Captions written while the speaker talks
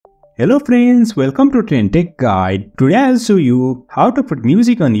Hello friends, welcome to TrendTechGuide. Today I'll show you how to put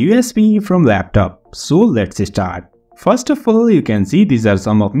music on USB from laptop. So let's start. First of all, you can see these are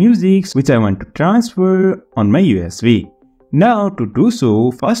some of musics which I want to transfer on my USB. Now to do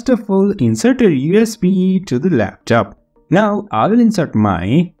so, first of all insert a USB to the laptop. Now I will insert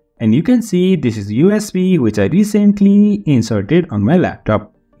mine and you can see this is USB which I recently inserted on my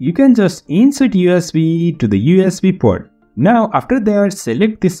laptop. You can just insert USB to the USB port. Now after that,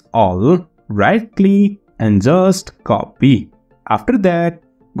 select this all, right click and just copy. After that,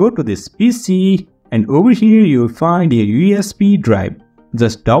 go to this PC and over here you will find a USB drive.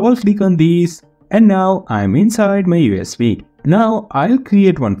 Just double click on this and now I am inside my USB. Now I'll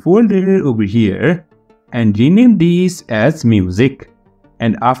create one folder over here and rename this as music.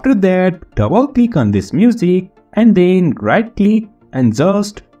 And after that, double click on this music and then right click and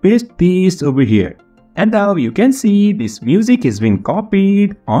just paste this over here. And now you can see this music has been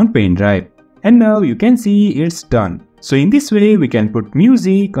copied on pen drive. And now you can see it's done. So in this way we can put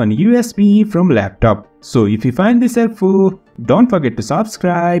music on USB from laptop. So if you find this helpful, don't forget to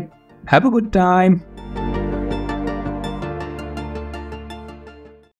subscribe. Have a good time.